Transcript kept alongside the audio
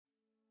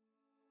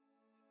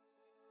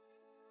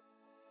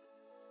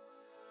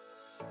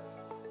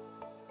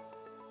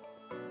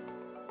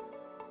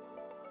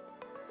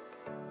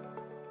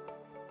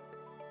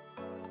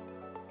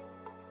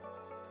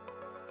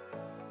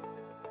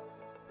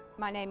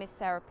My name is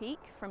Sarah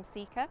Peake from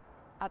Sika.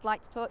 I'd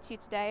like to talk to you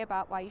today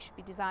about why you should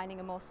be designing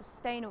a more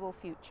sustainable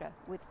future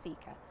with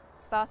Sika,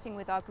 starting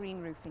with our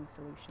green roofing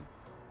solution.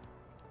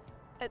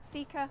 At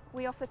Sika,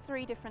 we offer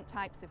 3 different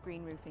types of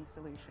green roofing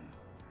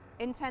solutions: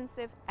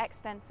 intensive,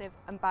 extensive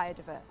and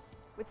biodiverse,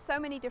 with so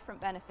many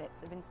different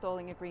benefits of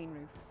installing a green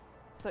roof,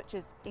 such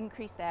as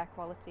increased air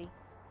quality,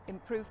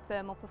 improved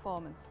thermal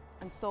performance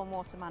and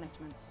stormwater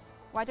management.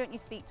 Why don't you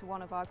speak to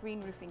one of our green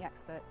roofing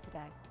experts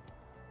today?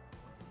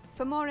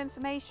 For more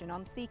information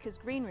on Sika's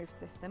green roof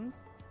systems,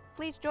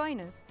 please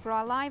join us for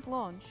our live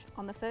launch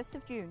on the 1st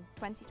of June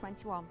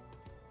 2021.